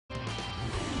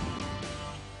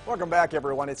Welcome back,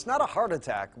 everyone. It's not a heart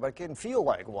attack, but can feel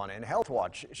like one. In Health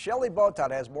Watch, Shelley Botat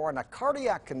has more on a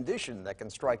cardiac condition that can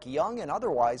strike young and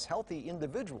otherwise healthy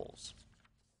individuals.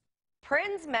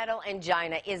 Prinz metal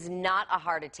angina is not a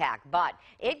heart attack, but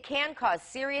it can cause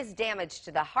serious damage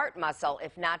to the heart muscle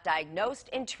if not diagnosed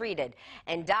and treated.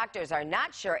 And doctors are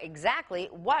not sure exactly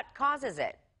what causes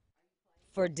it.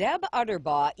 For Deb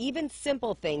Utterbaugh, even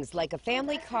simple things like a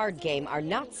family card game are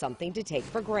not something to take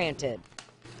for granted.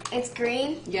 It's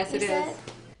green? Yes, it is.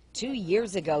 2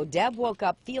 years ago, Deb woke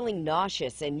up feeling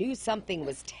nauseous and knew something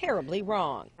was terribly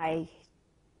wrong. I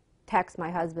text my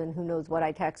husband, who knows what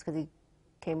I text because he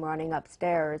came running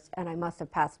upstairs, and I must have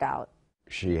passed out.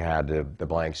 She had the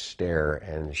blank stare,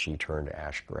 and she turned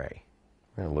ash gray.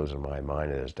 I'm losing my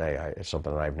mind to this day. It's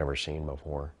something that I've never seen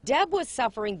before. Deb was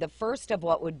suffering the first of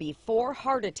what would be 4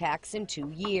 heart attacks in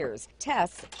 2 years.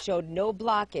 Tests showed no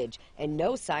blockage and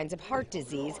no signs of heart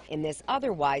disease in this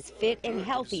otherwise fit and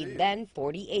healthy then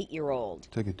 48-year-old.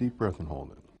 Take a deep breath and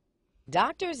hold it.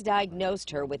 Doctors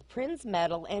diagnosed her with Prinz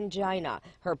metal angina.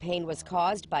 Her pain was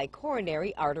caused by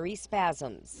coronary artery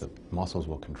spasms. The muscles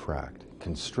will contract,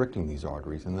 constricting these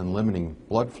arteries and then limiting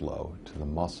blood flow to the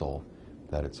muscle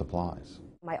that it supplies.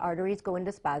 My arteries go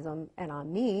into spasm, and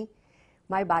on me,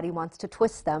 my body wants to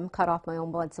twist them, cut off my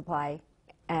own blood supply,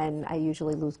 and I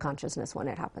usually lose consciousness when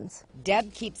it happens.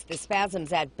 Deb keeps the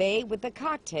spasms at bay with a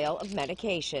cocktail of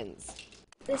medications.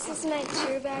 This is my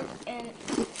tour bag, and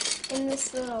in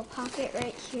this little pocket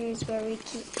right here is where we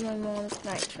keep my mom's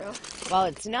nitro. While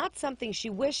it's not something she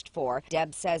wished for,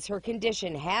 Deb says her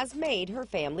condition has made her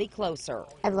family closer.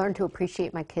 I've learned to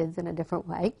appreciate my kids in a different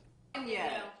way.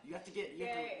 Yeah, you have to get.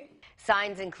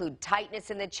 Signs include tightness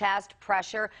in the chest,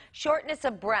 pressure, shortness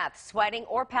of breath, sweating,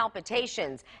 or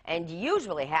palpitations, and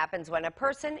usually happens when a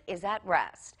person is at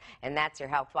rest. And that's your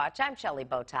Health Watch. I'm Shelley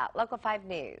Botat, Local 5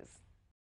 News.